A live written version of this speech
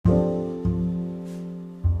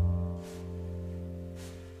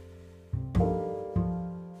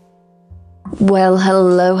Well,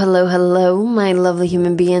 hello, my lovely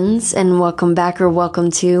human beings, and welcome back or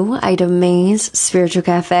welcome to Ida May's Spiritual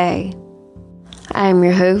Cafe. I am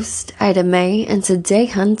your host, Ida May, and today,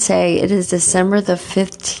 Hunte, it is December the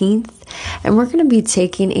 15th, and we're going to be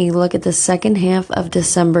taking a look at the second half of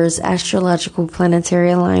December's astrological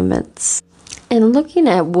planetary alignments, and looking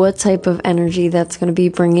at what type of energy that's going to be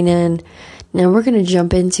bringing in. Now, we're going to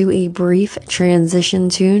jump into a brief transition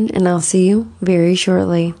tune, and I'll see you very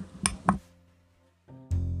shortly.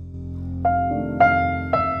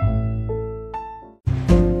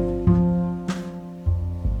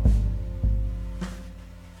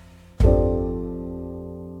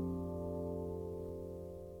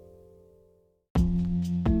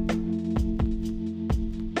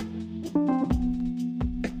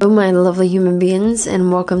 Hello, my lovely human beings,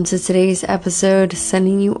 and welcome to today's episode,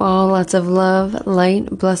 sending you all lots of love, light,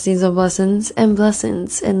 blessings of blessings, and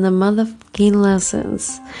blessings in the motherfucking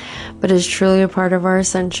lessons, but it's truly a part of our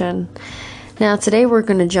ascension. Now, today we're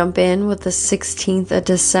going to jump in with the 16th of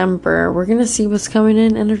December. We're going to see what's coming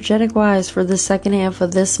in energetic-wise for the second half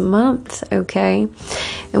of this month, okay?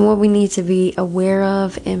 And what we need to be aware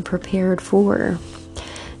of and prepared for.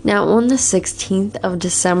 Now, on the 16th of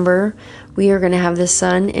December, we are going to have the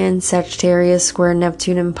Sun in Sagittarius square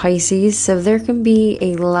Neptune in Pisces. So there can be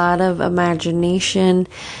a lot of imagination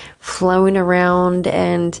flowing around,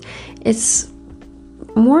 and it's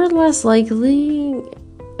more or less likely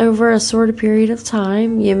over a sort of period of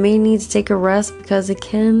time. You may need to take a rest because it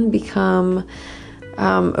can become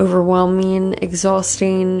overwhelming,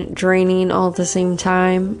 exhausting, draining all at the same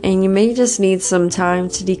time. And you may just need some time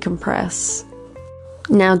to decompress.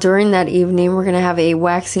 Now, during that evening, we're going to have a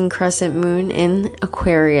waxing crescent moon in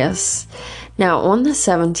Aquarius. Now, on the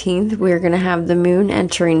 17th, we're going to have the moon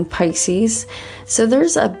entering Pisces. So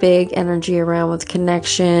there's a big energy around with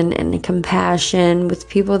connection and compassion with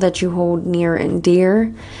people that you hold near and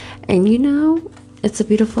dear. And you know, it's a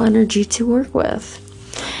beautiful energy to work with.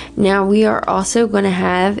 Now, we are also going to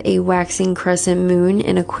have a waxing crescent moon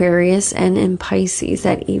in Aquarius and in Pisces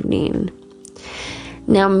that evening.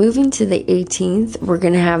 Now, moving to the 18th, we're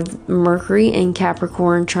going to have Mercury in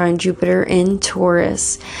Capricorn trine Jupiter in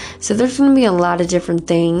Taurus. So there's going to be a lot of different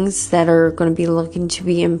things that are going to be looking to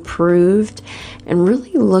be improved and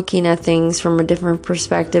really looking at things from a different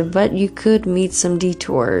perspective, but you could meet some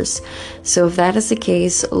detours. So if that is the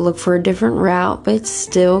case, look for a different route, but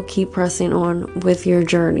still keep pressing on with your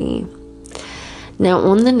journey. Now,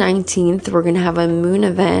 on the 19th, we're going to have a moon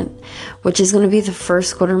event, which is going to be the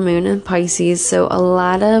first quarter moon in Pisces. So a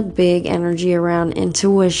lot of big energy around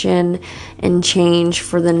intuition and change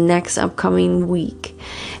for the next upcoming week.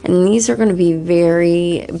 And these are going to be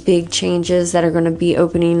very big changes that are going to be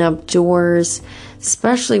opening up doors,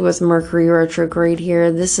 especially with Mercury retrograde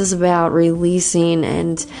here. This is about releasing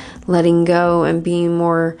and letting go and being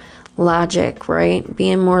more logic, right?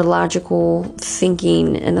 Being more logical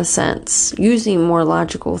thinking in a sense, using more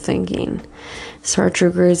logical thinking. So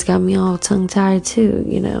retrograde's got me all tongue-tied too,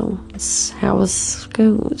 you know. It's how it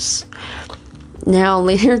goes. Now,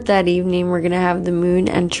 later that evening, we're going to have the moon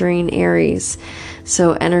entering Aries.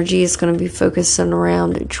 So energy is going to be focused on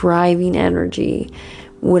around driving energy.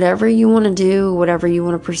 Whatever you want to do, whatever you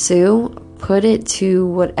want to pursue, put it to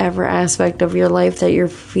whatever aspect of your life that you're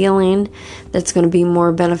feeling that's going to be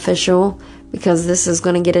more beneficial, because this is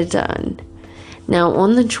going to get it done. Now,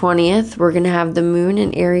 on the 20th, we're going to have the moon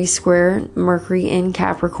in Aries square Mercury in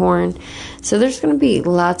Capricorn. So there's going to be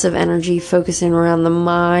lots of energy focusing around the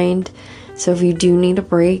mind. So if you do need a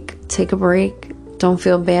break, take a break. Don't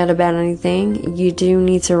feel bad about anything. You do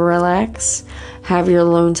need to relax, have your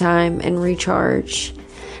alone time, and recharge.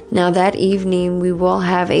 Now, that evening, we will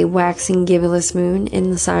have a waxing gibbous moon in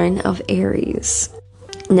the sign of Aries.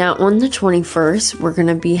 Now, on the 21st, we're going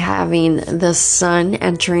to be having the sun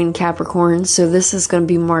entering Capricorn. So this is going to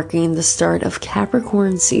be marking the start of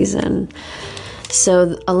Capricorn season.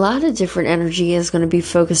 So a lot of different energy is going to be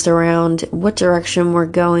focused around what direction we're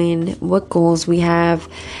going, what goals we have.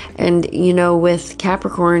 And, you know, with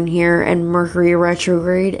Capricorn here and Mercury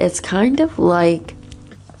retrograde, it's kind of like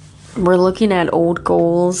we're looking at old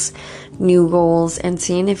goals, new goals, and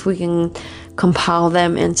seeing if we can compile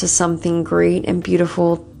them into something great and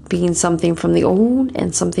beautiful, being something from the old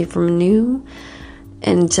and something from new,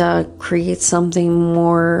 and create something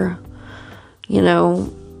more, you know,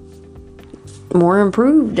 more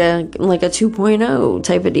improved, like a 2.0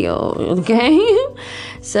 type of deal, okay?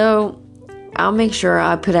 So I'll make sure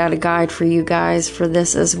I put out a guide for you guys for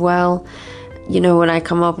this as well. You know, when I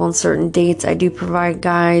come up on certain dates, I do provide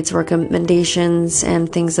guides, recommendations, and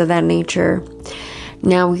things of that nature.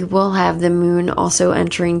 Now we will have the moon also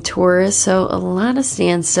entering Taurus, so a lot of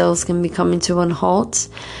standstills can be coming to a halt,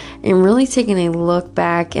 and really taking a look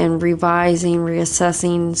back and revising,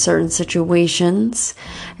 reassessing certain situations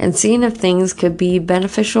and seeing if things could be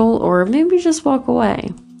beneficial or maybe just walk away.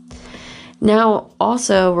 Now,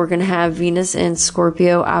 also, we're going to have Venus in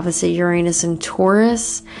Scorpio opposite Uranus in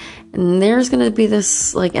Taurus. And there's going to be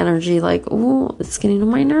this energy oh, it's getting on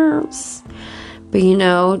my nerves.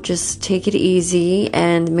 But, just take it easy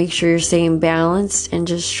and make sure you're staying balanced and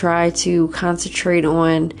just try to concentrate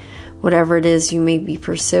on whatever it is you may be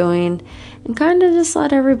pursuing and kind of just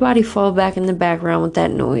let everybody fall back in the background with that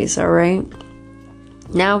noise, all right?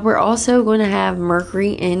 Now, we're also going to have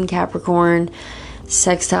Mercury in Capricorn,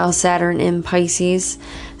 sextile Saturn in Pisces.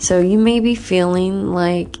 So you may be feeling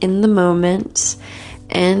in the moment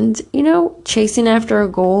and, chasing after a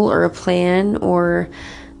goal or a plan or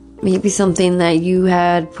maybe something that you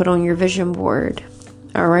had put on your vision board.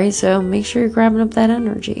 All right, so make sure you're grabbing up that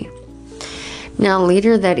energy. Now,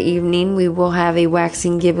 later that evening, we will have a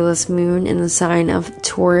waxing gibbous moon in the sign of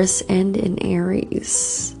Taurus and in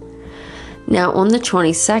Aries. Now, on the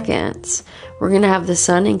 22nd, we're going to have the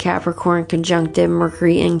Sun in Capricorn conjuncted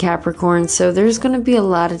Mercury in Capricorn. So there's going to be a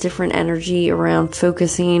lot of different energy around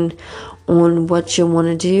focusing on what you want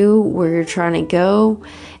to do, where you're trying to go.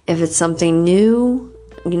 If it's something new,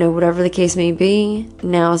 whatever the case may be,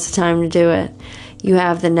 now is the time to do it. You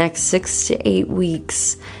have the next 6 to 8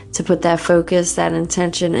 weeks to put that focus, that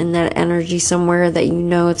intention, and that energy somewhere that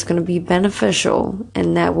it's going to be beneficial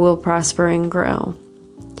and that will prosper and grow.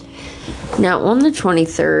 Now, on the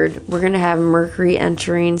 23rd, we're going to have Mercury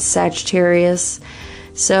entering Sagittarius.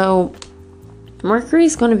 So, Mercury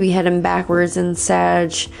is going to be heading backwards in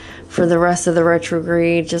Sag for the rest of the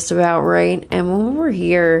retrograde, just about, right? And when we're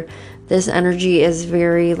here, this energy is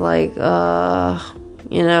very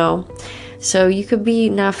So, you could be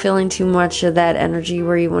not feeling too much of that energy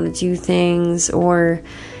where you want to do things, or,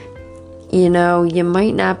 you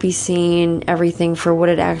might not be seeing everything for what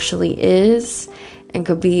it actually is. And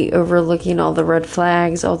could be overlooking all the red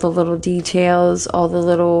flags, all the little details, all the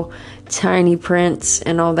little tiny prints,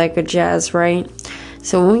 and all that good jazz, right?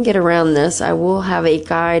 So when we get around this, I will have a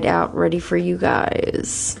guide out ready for you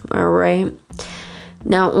guys, all right?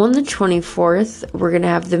 Now, on the 24th, we're going to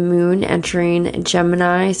have the moon entering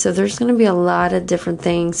Gemini. So there's going to be a lot of different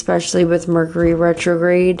things, especially with Mercury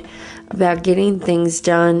retrograde, about getting things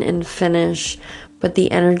done and finished. But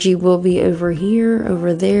the energy will be over here,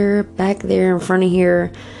 over there, back there, in front of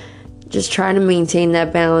here. Just try to maintain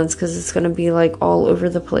that balance because it's going to be all over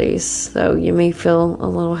the place. So you may feel a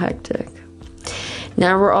little hectic.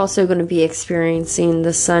 Now we're also going to be experiencing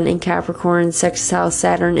the Sun in Capricorn, sextile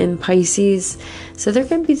Saturn in Pisces. So there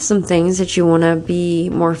could be some things that you want to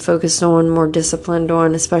be more focused on, more disciplined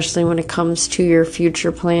on, especially when it comes to your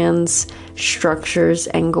future plans, structures,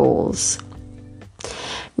 and goals.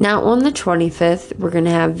 Now, on the 25th, we're going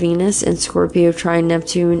to have Venus in Scorpio trine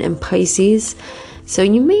Neptune in Pisces. So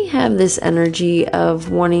you may have this energy of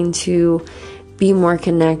wanting to be more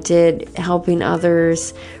connected, helping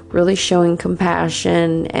others, really showing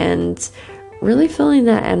compassion, and really feeling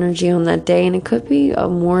that energy on that day. And it could be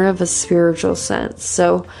more of a spiritual sense.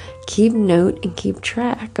 So keep note and keep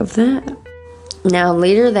track of that. Now,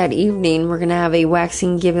 later that evening, we're going to have a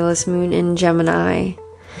waxing gibbous moon in Gemini.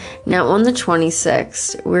 Now, on the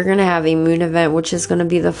 26th, we're going to have a moon event, which is going to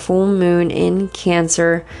be the full moon in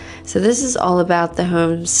Cancer. So this is all about the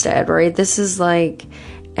homestead, right? This is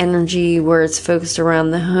energy where it's focused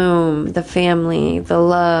around the home, the family, the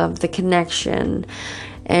love, the connection,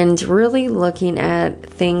 and really looking at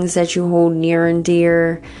things that you hold near and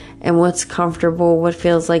dear and what's comfortable, what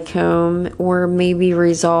feels like home, or maybe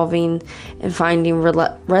resolving and finding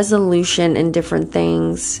resolution in different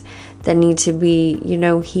things that need to be,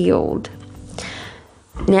 healed.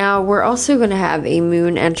 Now, we're also going to have a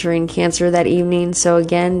moon entering Cancer that evening. So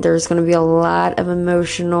again, there's going to be a lot of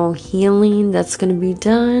emotional healing that's going to be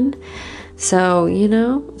done. So,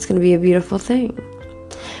 it's going to be a beautiful thing.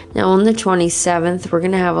 Now, on the 27th, we're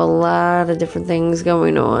going to have a lot of different things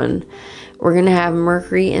going on. We're going to have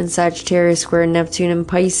Mercury in Sagittarius square Neptune in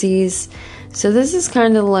Pisces. So this is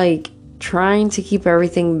kind of trying to keep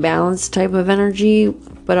everything balanced type of energy,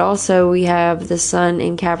 but also we have the Sun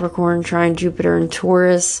in Capricorn trine Jupiter in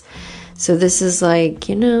Taurus. So this is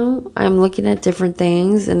I'm looking at different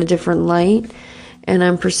things in a different light, and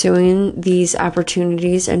I'm pursuing these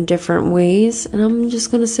opportunities in different ways, and I'm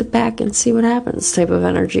just going to sit back and see what happens type of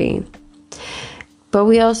energy. But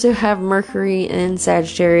we also have Mercury in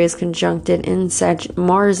Sagittarius conjuncted in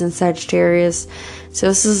Mars in Sagittarius. So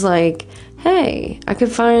this is hey, I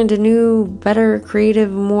could find a new, better,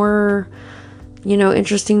 creative, more,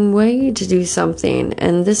 interesting way to do something.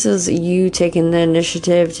 And this is you taking the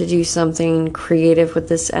initiative to do something creative with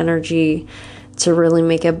this energy to really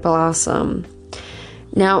make it blossom.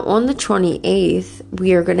 Now, on the 28th,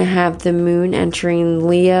 we are going to have the moon entering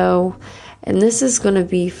Leo, and this is going to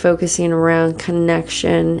be focusing around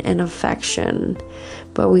connection and affection.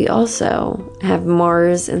 But we also have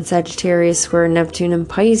Mars and Sagittarius square Neptune and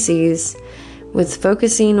Pisces, with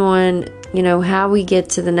focusing on, how we get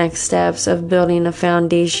to the next steps of building a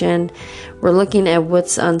foundation. We're looking at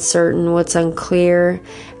what's uncertain, what's unclear,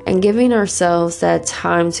 and giving ourselves that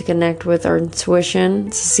time to connect with our intuition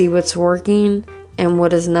to see what's working and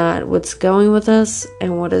what is not, what's going with us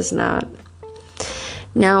and what is not.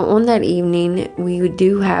 Now, on that evening, we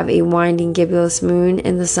do have a winding gibbous moon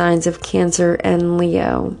in the signs of Cancer and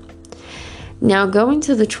Leo. Now, going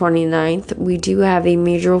to the 29th, we do have a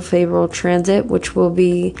major favorable transit, which will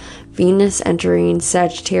be Venus entering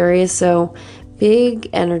Sagittarius. So, big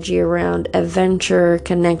energy around adventure,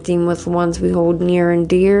 connecting with ones we hold near and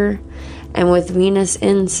dear. And with Venus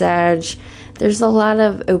in Sag, there's a lot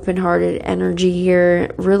of open-hearted energy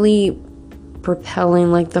here, really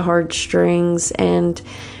propelling like the heartstrings and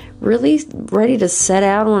really ready to set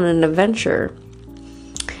out on an adventure.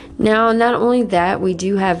 Now, not only that, we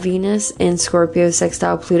do have Venus in Scorpio,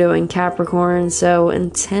 sextile Pluto in Capricorn, so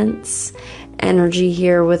intense energy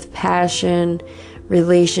here with passion,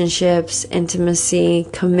 relationships, intimacy,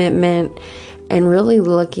 commitment, and really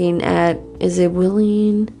looking at, is it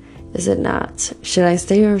willing, is it not? Should I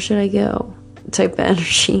stay or should I go? Type of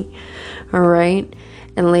energy. All right.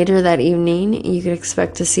 And later that evening, you could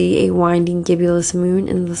expect to see a winding gibbous moon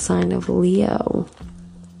in the sign of Leo.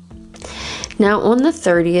 Now, on the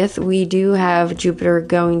 30th, we do have Jupiter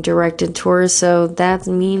going direct in Taurus, so that's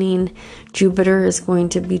meaning Jupiter is going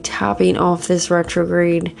to be topping off this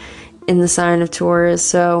retrograde in the sign of Taurus.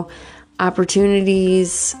 So,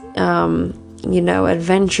 opportunities,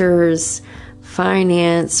 adventures,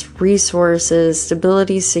 finance, resources,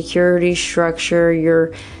 stability, security, structure,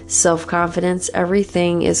 your self-confidence,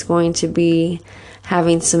 everything is going to be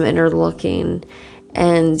having some inner looking.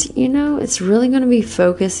 And, it's really going to be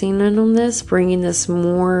focusing in on this, bringing this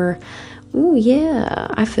more, oh yeah,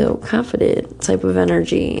 I feel confident type of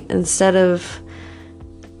energy, instead of,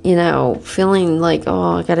 feeling like,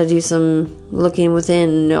 oh, I got to do some looking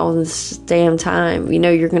within all this damn time.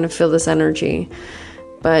 You're going to feel this energy.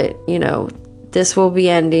 But, this will be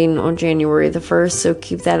ending on January the 1st, so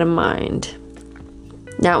keep that in mind.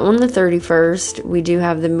 Now, on the 31st, we do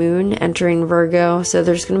have the moon entering Virgo, so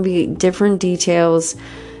there's going to be different details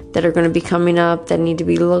that are going to be coming up that need to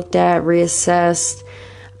be looked at, reassessed,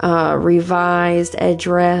 revised,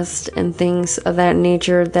 addressed, and things of that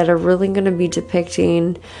nature that are really going to be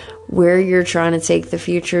depicting where you're trying to take the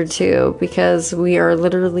future to, because we are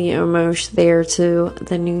literally almost there to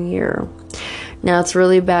the new year. Now, it's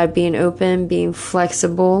really about being open, being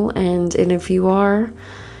flexible, and if you are,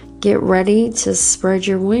 get ready to spread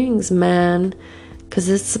your wings, man, because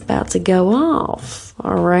it's about to go off,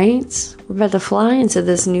 all right? We're about to fly into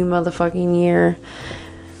this new motherfucking year.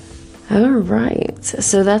 All right,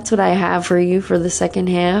 so that's what I have for you for the second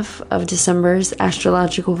half of December's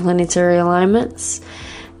astrological planetary alignments.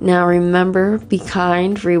 Now remember, be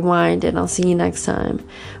kind, rewind, and I'll see you next time,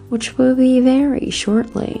 which will be very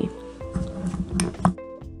shortly.